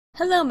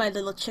Hello my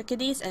little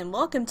chickadees and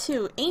welcome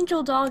to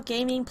Angel Dog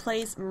Gaming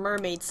Plays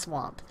Mermaid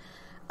Swamp.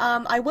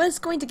 I was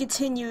going to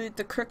continue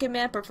the Crooked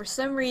map, but for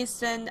some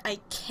reason I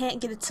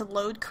can't get it to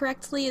load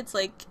correctly. It's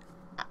like,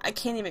 I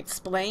can't even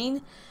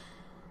explain.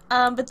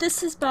 But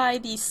this is by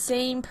the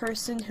same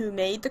person who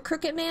made the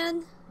Crooked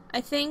Man,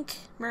 I think.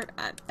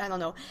 I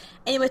don't know.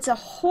 Anyway, it's a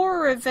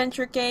horror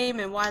adventure game,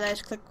 and why did I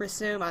just click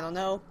resume? I don't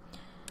know.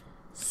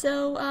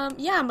 So,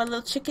 yeah, my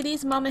little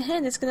chickadees, Mama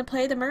Hen is gonna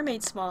play the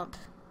Mermaid Swamp.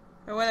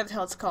 Or whatever the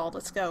hell it's called.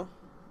 Let's go.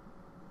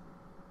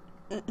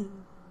 As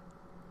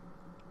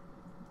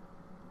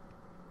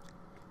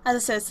I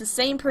said, it's the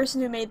same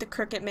person who made the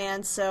Crooked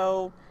Man,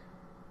 so...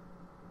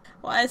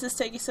 Why is this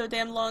taking so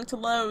damn long to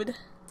load?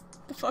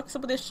 The fuck's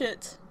up with this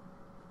shit?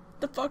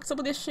 The fuck's up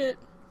with this shit?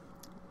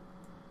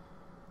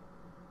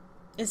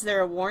 Is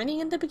there a warning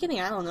in the beginning?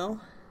 I don't know.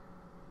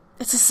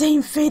 It's the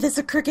same fate as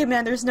the Crooked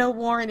Man, there's no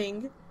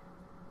warning.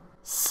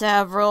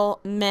 Several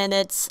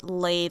minutes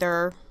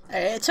later.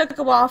 It took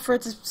a while for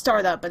it to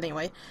start up, but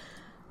anyway.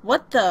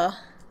 What the...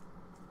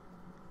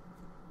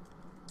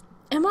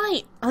 Am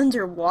I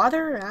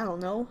underwater? I don't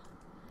know.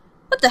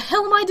 What the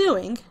hell am I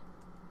doing?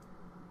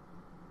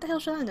 What the hell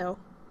should I know?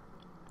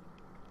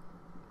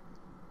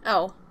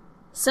 Oh.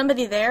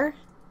 Somebody there?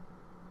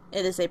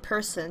 It is a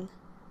person.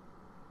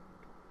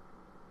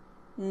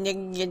 I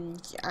don't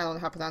know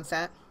how to pronounce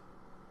that.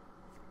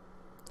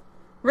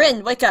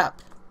 Rin, wake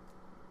up!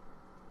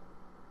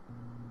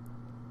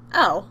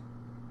 Oh.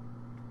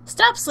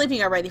 Stop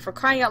sleeping already, for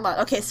crying out loud.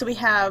 Okay, so we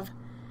have...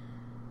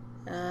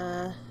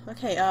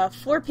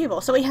 4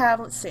 people. So we have,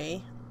 let's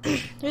see. Who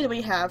do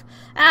we have?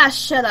 Ah,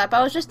 shut up.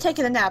 I was just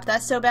taking a nap.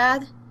 That's so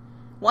bad?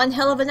 One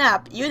hell of a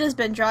nap. Yuda's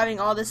been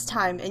driving all this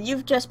time, and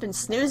you've just been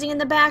snoozing in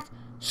the back?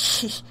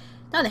 Sheesh.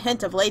 Not a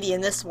hint of lady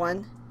in this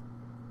one.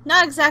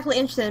 Not exactly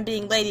interested in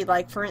being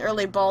ladylike for an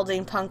early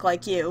balding punk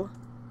like you.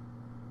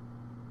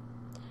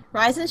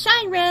 Rise and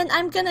shine, Ren.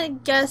 I'm gonna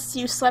guess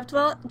you slept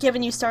well,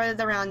 given you started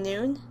around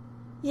noon.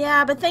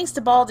 Yeah, but thanks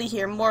to Baldy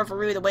here, more of a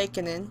rude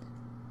awakening.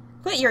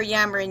 Quit your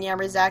yammering,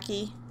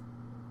 Yamazaki.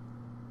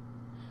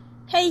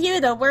 Hey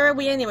Yuda, where are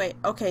we anyway?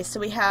 Okay, so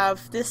we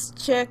have this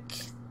chick,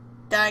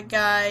 that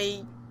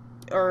guy,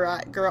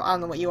 or girl, I don't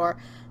know what you are,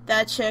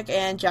 that chick,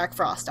 and Jack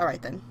Frost.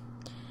 Alright then.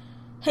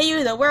 Hey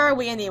Yuda, where are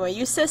we anyway?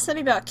 You said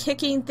something about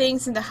kicking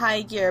things into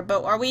high gear,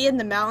 but are we in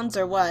the mountains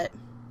or what?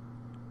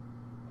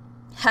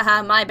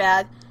 Haha, my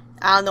bad.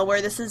 I don't know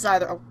where this is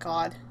either. Oh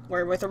god,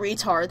 we're with a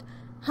retard.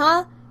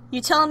 Huh? You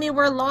telling me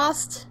we're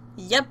lost?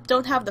 Yep,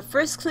 don't have the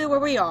first clue where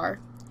we are.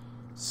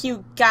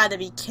 You gotta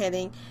be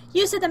kidding.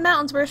 You said the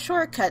mountains were a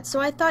shortcut, so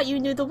I thought you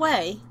knew the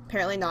way.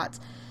 Apparently not.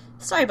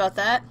 Sorry about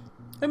that.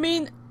 I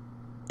mean,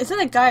 is it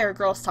a guy or a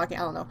girl's talking?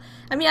 I don't know.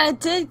 I mean, I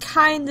did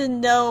kinda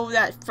know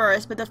that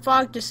first, but the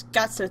fog just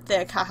got so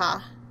thick,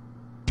 haha.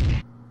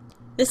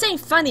 This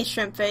ain't funny,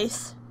 shrimp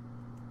face.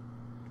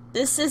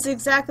 This is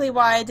exactly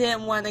why I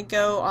didn't want to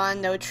go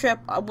on no trip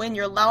when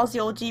your lousy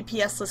old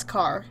GPS-less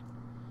car.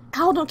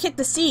 Ow, don't kick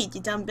the seat,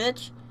 you dumb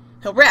bitch.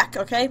 He'll wreck,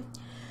 okay?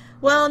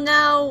 Well,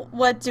 now,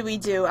 what do we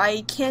do?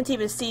 I can't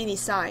even see any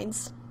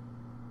signs.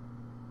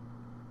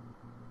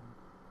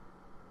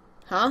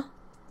 Huh?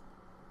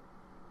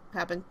 What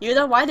happened?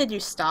 Yuda, why did you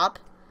stop?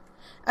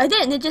 I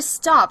didn't, it just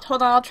stopped.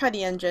 Hold on, I'll try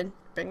the engine.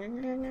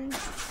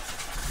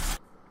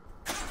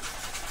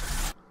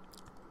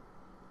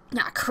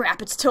 Ah, crap,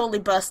 it's totally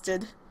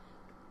busted.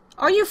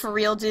 Are you for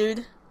real,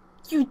 dude?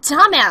 You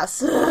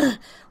dumbass! Ugh.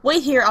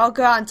 Wait here, I'll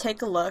go out and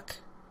take a look.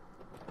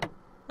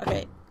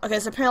 Okay,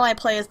 so apparently I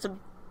play as the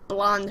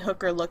blonde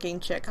hooker-looking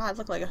chick. God, I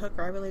look like a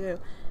hooker, I really do.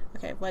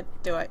 Okay, what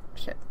do I...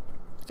 Shit.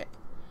 Okay.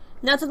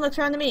 Nothing looks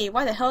around to me.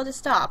 Why the hell did it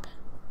stop?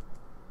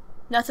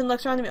 Nothing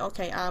looks around to me.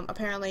 Okay,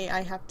 apparently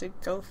I have to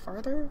go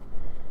farther?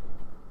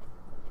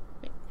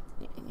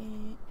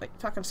 Wait,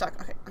 fuck, I'm stuck.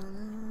 Okay.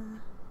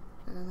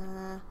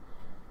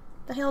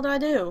 The hell do I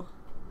do?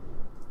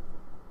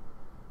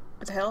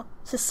 What the hell?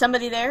 Is this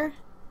somebody there?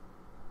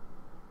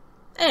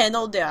 Hey, an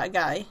old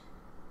guy.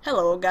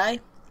 Hello, old guy.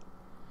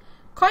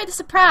 Quite a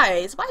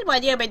surprise. What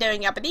would you be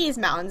doing up in these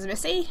mountains,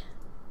 missy?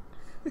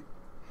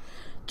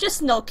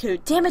 Just an old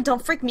coot. Damn it,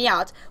 don't freak me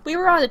out. We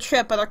were on a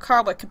trip, but our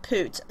car went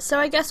kaput, so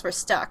I guess we're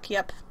stuck,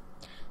 yep.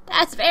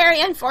 That's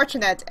very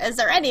unfortunate. Is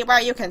there anywhere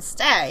you can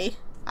stay?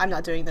 I'm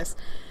not doing this.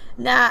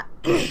 Nah.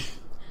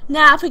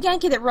 Nah, if we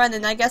can't get it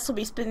running, I guess we'll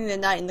be spending the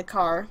night in the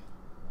car.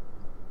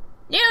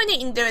 You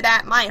needn't do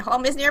that. My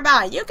home is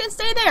nearby. You can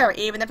stay there,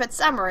 even if it's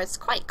summer. It's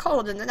quite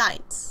cold in the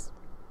nights.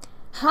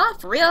 Huh?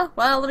 For real?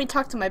 Well, let me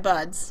talk to my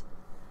buds.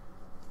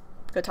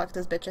 Go talk to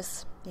those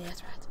bitches. Yeah,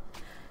 that's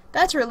right.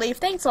 That's a relief.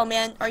 Thanks, old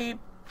man.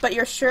 But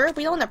you're sure?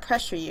 We don't want to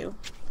pressure you.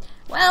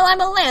 Well, I'm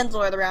a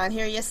landlord around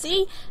here, you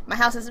see. My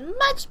house is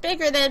much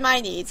bigger than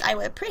my needs. I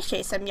would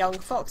appreciate some young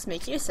folks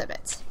make use of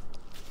it.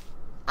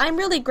 I'm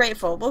really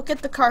grateful. We'll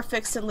get the car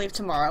fixed and leave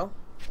tomorrow.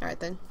 Alright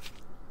then.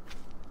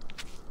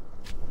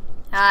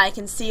 Ah, I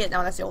can see it.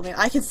 No, that's the old man.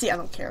 I can see it. I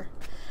don't care.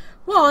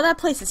 Whoa, that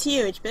place is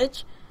huge,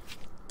 bitch.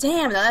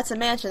 Damn, now that's a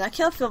mansion. I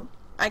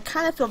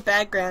kind of feel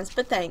bad, Grams,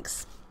 but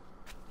thanks.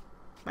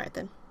 Alright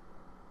then.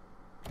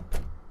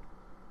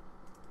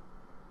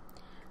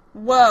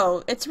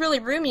 Whoa, it's really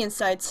roomy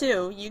inside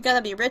too. You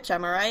gotta be rich,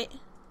 am I right?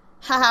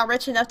 Haha,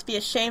 rich enough to be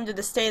ashamed of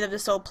the state of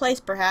this old place,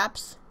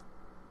 perhaps.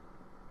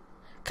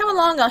 Come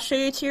along, I'll show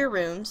you to your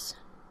rooms.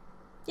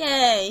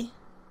 Yay!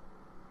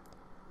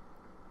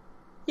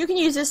 You can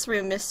use this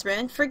room, Miss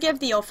Rin. Forgive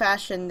the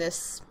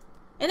old-fashionedness.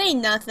 It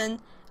ain't nothing.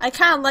 I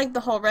kinda like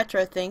the whole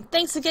retro thing.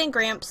 Thanks again,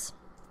 Gramps.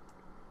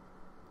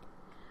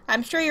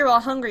 I'm sure you're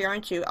all hungry,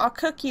 aren't you? I'll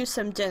cook you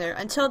some dinner.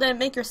 Until then,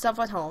 make yourself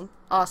at home.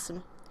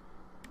 Awesome.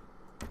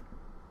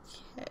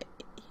 Okay.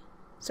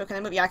 So can I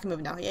move? Yeah, I can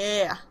move now.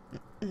 Yeah.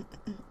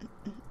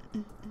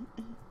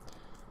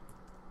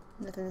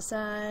 Nothing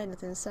inside,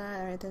 nothing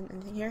inside,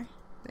 anything here?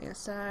 Nothing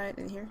inside,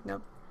 anything here?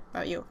 Nope. What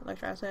about you?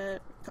 Electric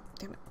outlet. Oh,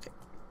 damn it. Okay.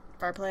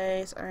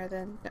 Fireplace, alright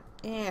then. No.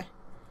 Yeah.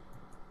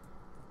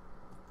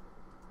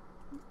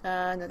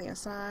 Nothing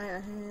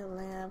inside. Okay,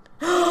 lamp.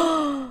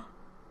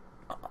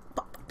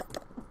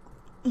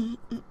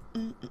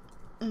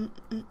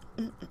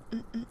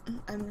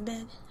 I'm in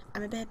bed.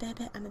 I'm in bed,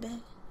 bed. I'm in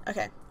bed.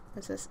 Okay.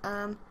 What's this?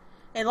 A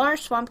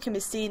large swamp can be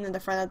seen in the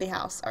front of the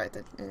house. Alright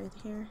then. Anything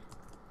here?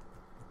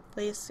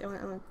 Please.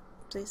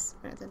 Please.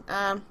 Alright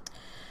then.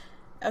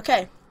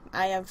 Okay.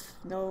 I have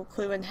no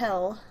clue in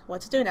hell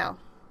what to do now.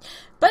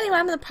 But anyway,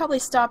 I'm gonna probably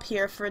stop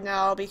here for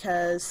now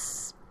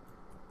because...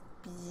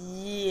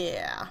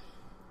 yeah.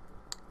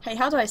 Hey,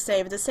 how do I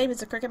save? Is it save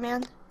as a Cricket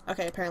Man?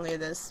 Okay, apparently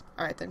it is.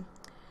 Alright then.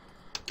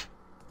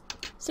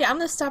 So yeah, I'm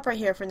gonna stop right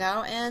here for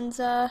now, and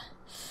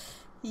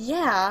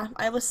yeah,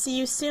 I will see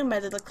you soon, my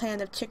little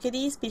clan of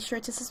chickadees. Be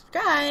sure to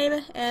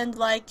subscribe, and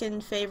like,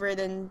 and favorite,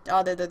 and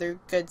all that other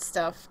good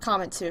stuff.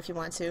 Comment too if you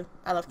want to.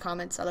 I love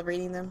comments, I love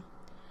reading them.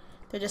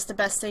 They're just the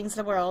best things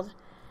in the world.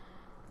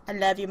 I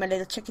love you, my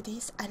little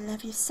chickadees. I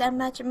love you so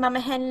much. Mama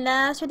hen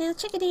loves her little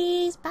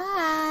chickadees.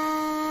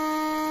 Bye!